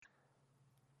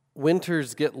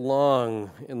Winters get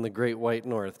long in the Great White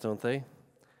North, don't they?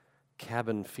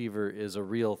 Cabin fever is a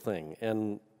real thing,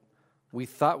 and we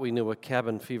thought we knew what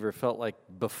cabin fever felt like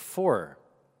before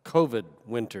COVID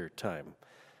winter time.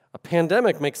 A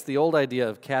pandemic makes the old idea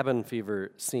of cabin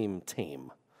fever seem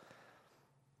tame.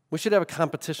 We should have a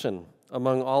competition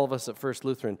among all of us at First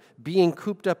Lutheran. Being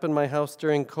cooped up in my house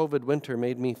during COVID winter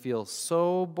made me feel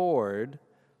so bored.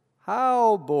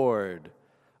 How bored?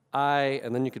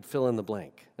 And then you could fill in the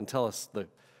blank and tell us the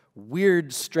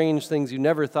weird, strange things you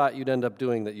never thought you'd end up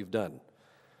doing that you've done.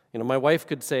 You know, my wife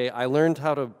could say, I learned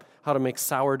how to make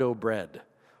sourdough bread.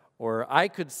 Or I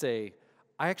could say,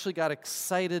 I actually got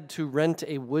excited to rent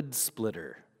a wood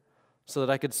splitter so that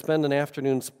I could spend an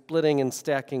afternoon splitting and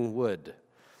stacking wood.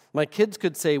 My kids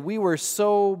could say, we were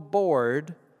so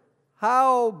bored.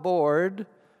 How bored?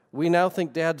 We now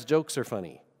think Dad's jokes are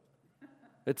funny.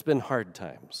 It's been hard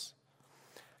times.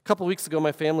 A couple weeks ago,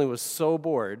 my family was so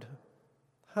bored.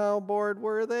 How bored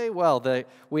were they? Well,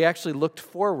 we actually looked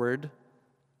forward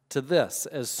to this.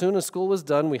 As soon as school was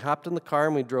done, we hopped in the car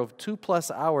and we drove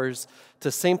 2+ hours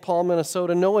to St. Paul,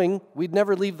 Minnesota, knowing we'd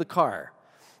never leave the car.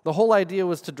 The whole idea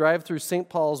was to drive through St.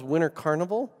 Paul's Winter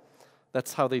Carnival.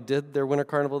 That's how they did their Winter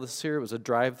Carnival this year. It was a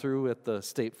drive-through at the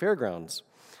state fairgrounds.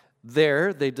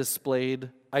 There, they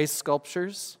displayed ice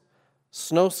sculptures,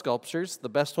 snow sculptures. The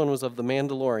best one was of the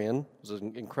Mandalorian. It was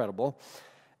incredible.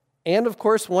 And, of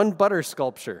course, one butter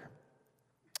sculpture.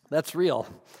 That's real.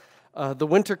 The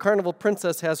Winter Carnival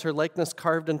princess has her likeness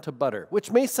carved into butter, which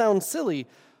may sound silly,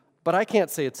 but I can't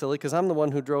say it's silly because I'm the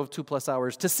one who drove 2+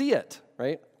 hours to see it,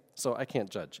 right? So I can't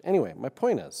judge. Anyway, my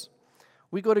point is,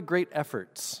 we go to great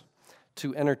efforts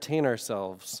to entertain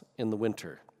ourselves in the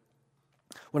winter.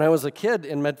 When I was a kid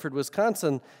in Medford,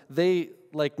 Wisconsin, they,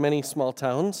 like many small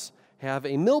towns, have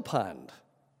a mill pond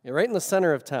right in the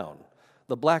center of town.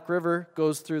 The Black River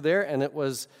goes through there, and it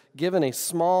was given a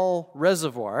small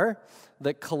reservoir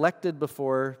that collected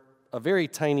before a very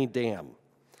tiny dam.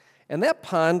 And that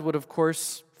pond would, of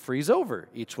course, freeze over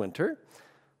each winter.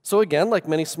 So again, like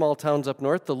many small towns up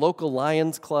north, the local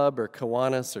Lions Club or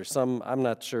Kiwanis or some, I'm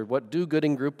not sure what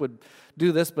do-gooding group would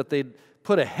do this, but they'd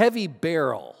put a heavy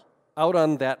barrel out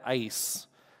on that ice,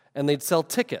 and they'd sell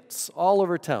tickets all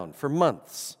over town for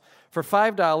months. For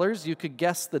 $5, you could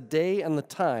guess the day and the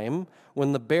time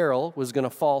when the barrel was going to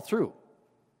fall through.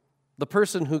 The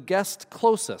person who guessed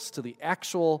closest to the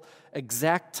actual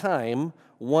exact time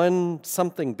won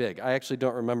something big. I actually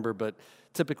don't remember, but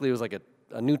typically it was like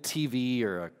a new TV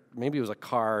or maybe it was a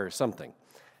car or something.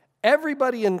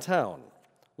 Everybody in town,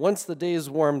 once the days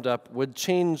warmed up, would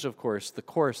change, of course, the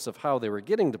course of how they were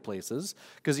getting to places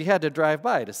because you had to drive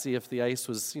by to see if the ice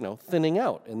was, thinning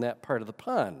out in that part of the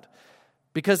pond.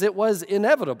 Because it was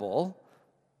inevitable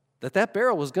that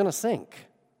barrel was going to sink.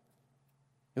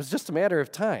 It was just a matter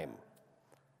of time.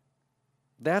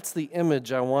 That's the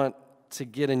image I want to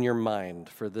get in your mind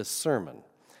for this sermon.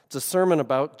 It's a sermon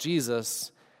about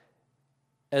Jesus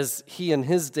as he in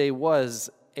his day was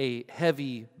a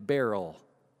heavy barrel.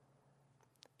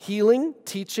 Healing,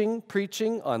 teaching,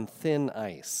 preaching on thin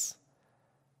ice.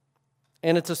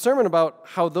 And it's a sermon about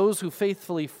how those who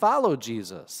faithfully follow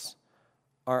Jesus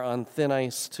are on thin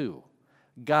ice too.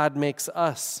 God makes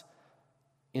us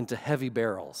into heavy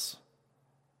barrels.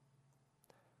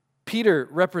 Peter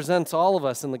represents all of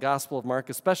us in the Gospel of Mark,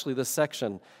 especially this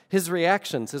section. His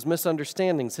reactions, his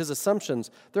misunderstandings, his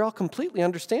assumptions, they're all completely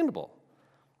understandable.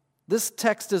 This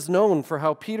text is known for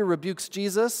how Peter rebukes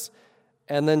Jesus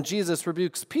and then Jesus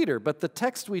rebukes Peter, but the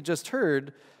text we just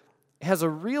heard has a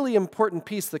really important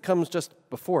piece that comes just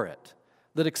before it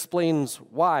that explains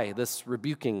why this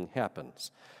rebuking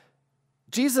happens.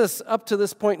 Jesus, up to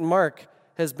this point in Mark,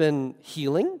 has been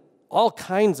healing all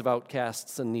kinds of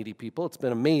outcasts and needy people. It's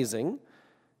been amazing.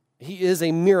 He is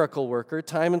a miracle worker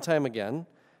time and time again.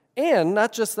 And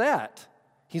not just that,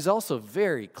 he's also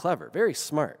very clever, very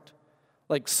smart.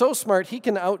 Like so smart, he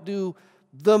can outdo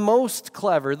the most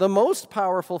clever, the most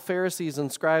powerful Pharisees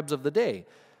and scribes of the day.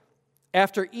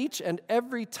 After each and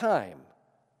every time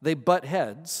they butt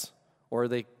heads, or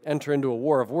they enter into a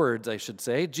war of words, I should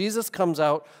say, Jesus comes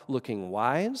out looking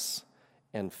wise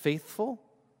and faithful,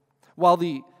 while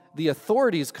the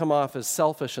authorities come off as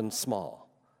selfish and small.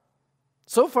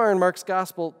 So far in Mark's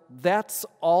gospel, that's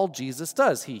all Jesus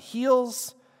does. He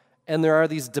heals, and there are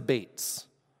these debates.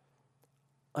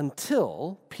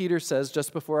 Until Peter says,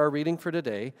 just before our reading for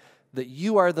today, that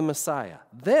you are the Messiah.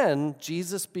 Then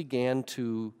Jesus began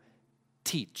to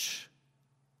teach.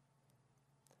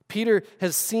 Peter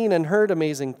has seen and heard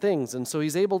amazing things, and so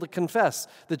he's able to confess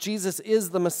that Jesus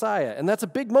is the Messiah. And that's a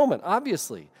big moment,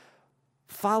 obviously.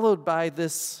 Followed by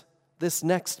this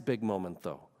next big moment,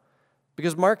 though.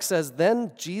 Because Mark says,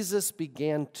 then Jesus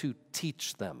began to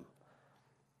teach them.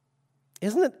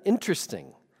 Isn't it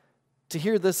interesting to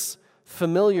hear this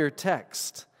familiar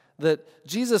text that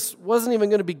Jesus wasn't even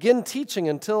going to begin teaching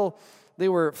until they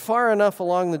were far enough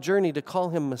along the journey to call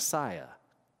him Messiah?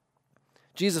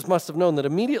 Jesus must have known that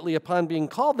immediately upon being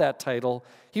called that title,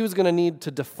 he was going to need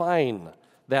to define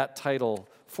that title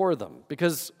for them.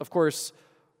 Because, of course,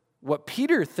 what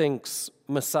Peter thinks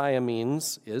Messiah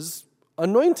means is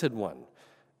anointed one.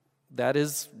 That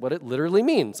is what it literally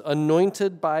means,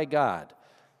 anointed by God.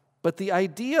 But the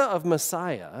idea of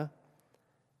Messiah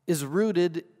is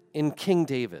rooted in King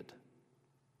David.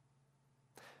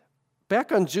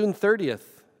 Back on June 30th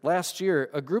last year,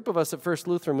 a group of us at First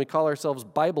Lutheran, we call ourselves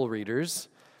Bible readers,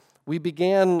 we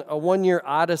began a one-year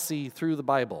odyssey through the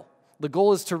Bible. The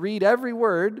goal is to read every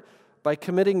word by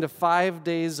committing to 5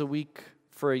 days a week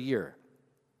for a year.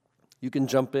 You can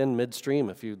jump in midstream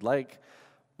if you'd like.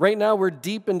 Right now, we're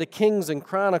deep into Kings and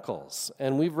Chronicles,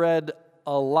 and we've read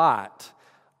a lot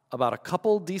about a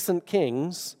couple decent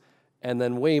kings, and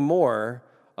then way more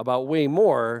about way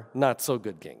more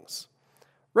not-so-good kings.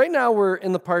 Right now, we're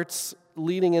in the parts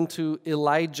leading into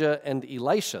Elijah and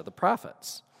Elisha, the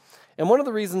prophets. And one of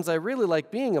the reasons I really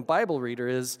like being a Bible reader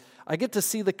is I get to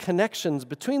see the connections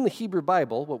between the Hebrew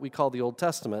Bible, what we call the Old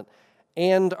Testament,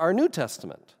 and our New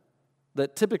Testament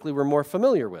that typically we're more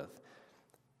familiar with.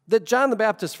 That John the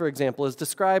Baptist, for example, is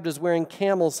described as wearing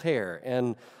camel's hair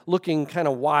and looking kind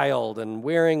of wild and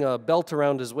wearing a belt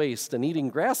around his waist and eating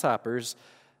grasshoppers.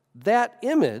 That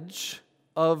image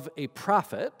of a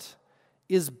prophet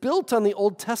is built on the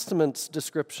Old Testament's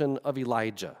description of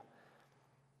Elijah.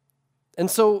 And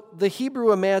so the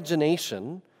Hebrew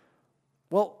imagination,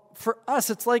 well, for us,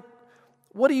 it's like,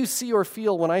 what do you see or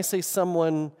feel when I say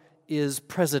someone is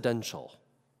presidential?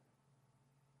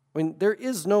 I mean, there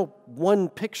is no one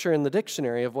picture in the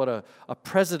dictionary of what a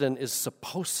president is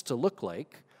supposed to look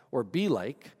like or be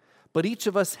like, but each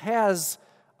of us has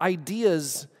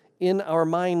ideas in our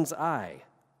mind's eye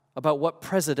about what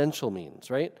presidential means,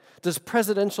 right? Does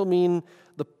presidential mean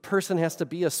the person has to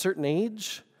be a certain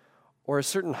age or a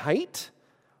certain height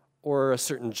or a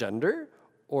certain gender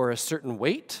or a certain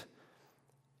weight?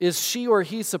 Is she or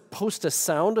he supposed to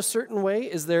sound a certain way?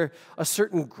 Is there a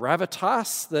certain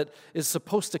gravitas that is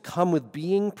supposed to come with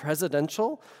being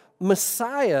presidential?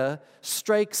 Messiah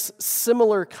strikes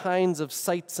similar kinds of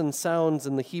sights and sounds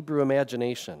in the Hebrew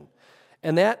imagination.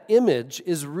 And that image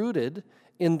is rooted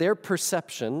in their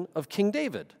perception of King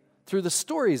David through the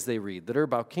stories they read that are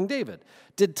about King David.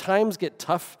 Did times get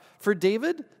tough for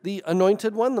David, the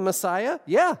anointed one, the Messiah?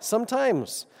 Yeah,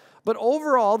 sometimes. But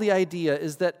overall, the idea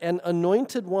is that an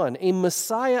anointed one, a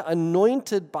Messiah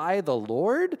anointed by the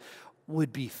Lord,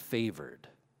 would be favored.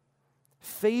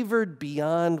 Favored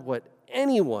beyond what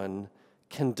anyone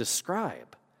can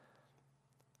describe.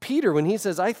 Peter, when he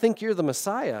says, I think you're the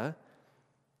Messiah,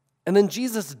 and then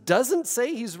Jesus doesn't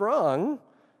say he's wrong,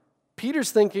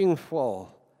 Peter's thinking,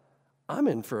 well, I'm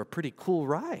in for a pretty cool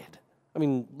ride. I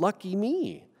mean, lucky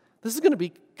me. This is going to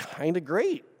be kind of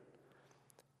great.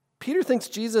 Peter thinks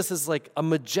Jesus is like a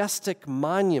majestic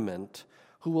monument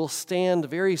who will stand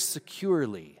very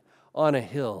securely on a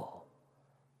hill,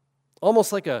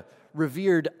 almost like a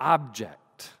revered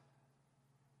object.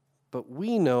 But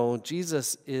we know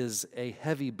Jesus is a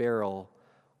heavy barrel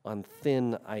on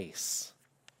thin ice.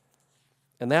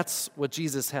 And that's what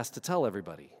Jesus has to tell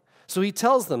everybody. So he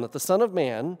tells them that the Son of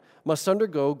Man must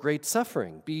undergo great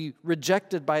suffering, be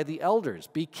rejected by the elders,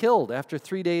 be killed, after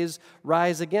 3 days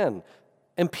rise again.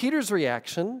 And Peter's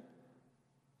reaction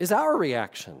is our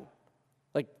reaction.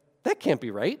 Like, that can't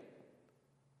be right.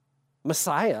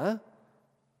 Messiah,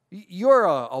 you're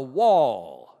a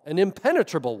wall, an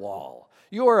impenetrable wall.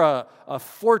 You're a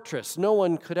fortress no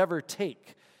one could ever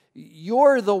take.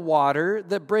 You're the water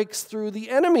that breaks through the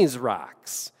enemy's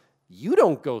rocks. You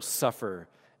don't go suffer,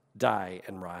 die,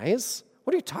 and rise.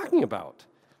 What are you talking about?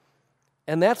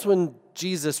 And that's when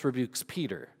Jesus rebukes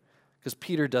Peter, because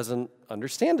Peter doesn't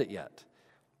understand it yet.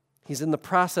 He's in the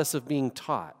process of being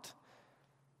taught.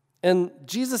 And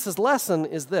Jesus' lesson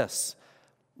is this: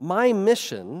 my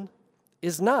mission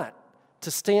is not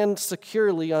to stand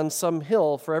securely on some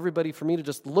hill for everybody for me to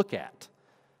just look at.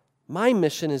 My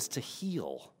mission is to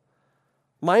heal.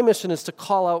 My mission is to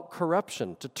call out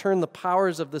corruption, to turn the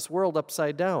powers of this world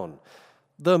upside down.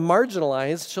 The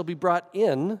marginalized shall be brought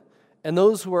in, and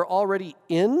those who are already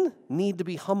in need to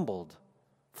be humbled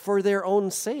for their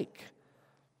own sake.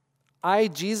 I,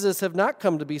 Jesus, have not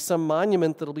come to be some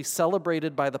monument that will be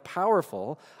celebrated by the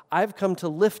powerful. I've come to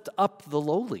lift up the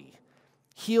lowly,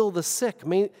 heal the sick,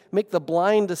 make the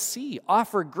blind to see,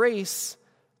 offer grace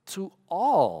to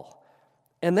all.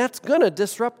 And that's going to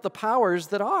disrupt the powers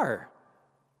that are.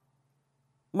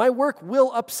 My work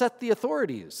will upset the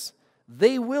authorities.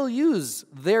 They will use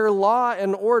their law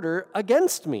and order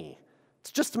against me.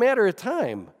 It's just a matter of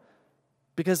time,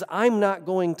 because I'm not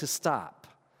going to stop.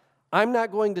 I'm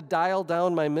not going to dial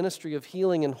down my ministry of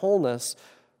healing and wholeness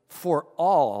for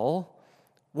all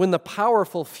when the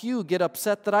powerful few get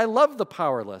upset that I love the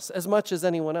powerless as much as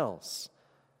anyone else.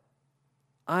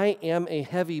 I am a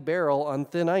heavy barrel on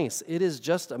thin ice. It is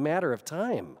just a matter of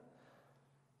time.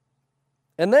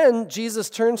 And then Jesus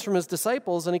turns from his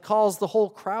disciples and he calls the whole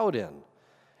crowd in.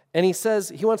 And he says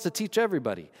he wants to teach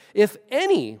everybody. If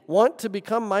any want to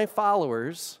become my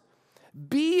followers,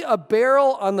 be a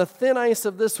barrel on the thin ice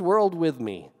of this world with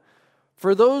me.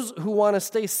 For those who want to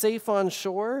stay safe on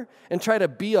shore and try to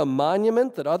be a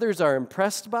monument that others are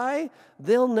impressed by,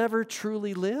 they'll never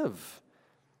truly live.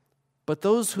 But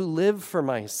those who live for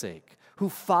my sake, who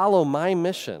follow my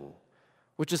mission,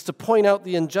 which is to point out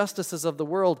the injustices of the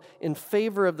world in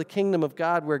favor of the kingdom of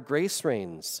God where grace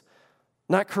reigns,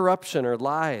 not corruption or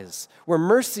lies, where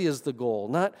mercy is the goal,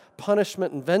 not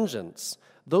punishment and vengeance.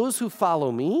 Those who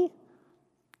follow me,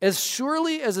 as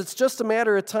surely as it's just a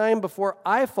matter of time before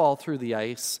I fall through the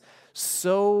ice,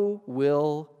 so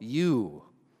will you.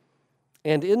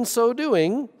 And in so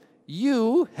doing,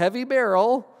 you, heavy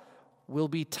barrel, will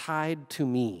be tied to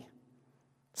me.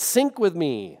 Sink with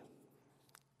me,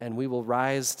 and we will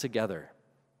rise together.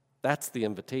 That's the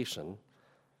invitation.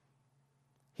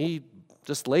 He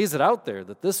just lays it out there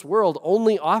that this world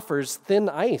only offers thin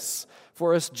ice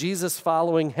for us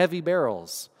Jesus-following heavy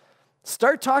barrels.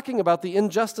 Start talking about the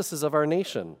injustices of our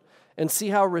nation and see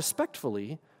how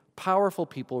respectfully powerful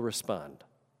people respond.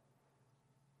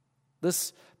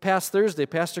 This past Thursday,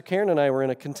 Pastor Karen and I were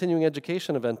in a continuing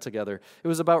education event together. It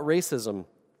was about racism,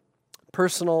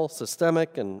 personal,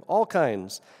 systemic, and all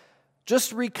kinds.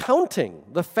 Just recounting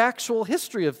the factual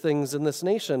history of things in this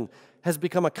nation has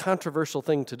become a controversial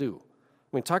thing to do.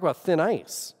 I mean, talk about thin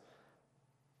ice.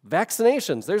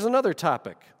 Vaccinations, there's another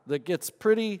topic that gets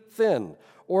pretty thin.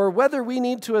 Or whether we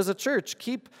need to, as a church,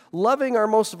 keep loving our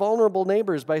most vulnerable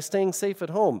neighbors by staying safe at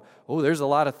home. Oh, there's a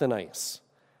lot of thin ice.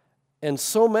 And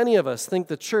so many of us think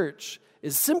the church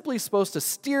is simply supposed to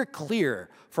steer clear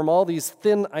from all these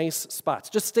thin ice spots.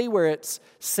 Just stay where it's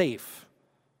safe.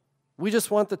 We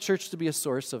just want the church to be a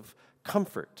source of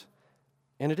comfort.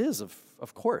 And it is,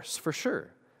 of course, for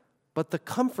sure. But the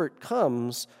comfort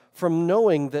comes from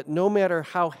knowing that no matter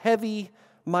how heavy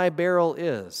my barrel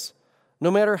is, no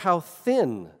matter how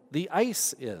thin the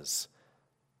ice is,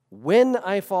 when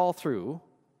I fall through,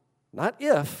 not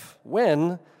if,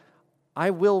 when, I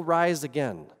will rise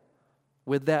again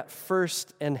with that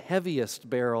first and heaviest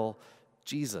barrel,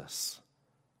 Jesus.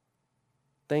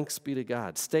 Thanks be to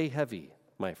God. Stay heavy,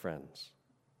 my friends.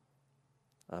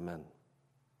 Amen.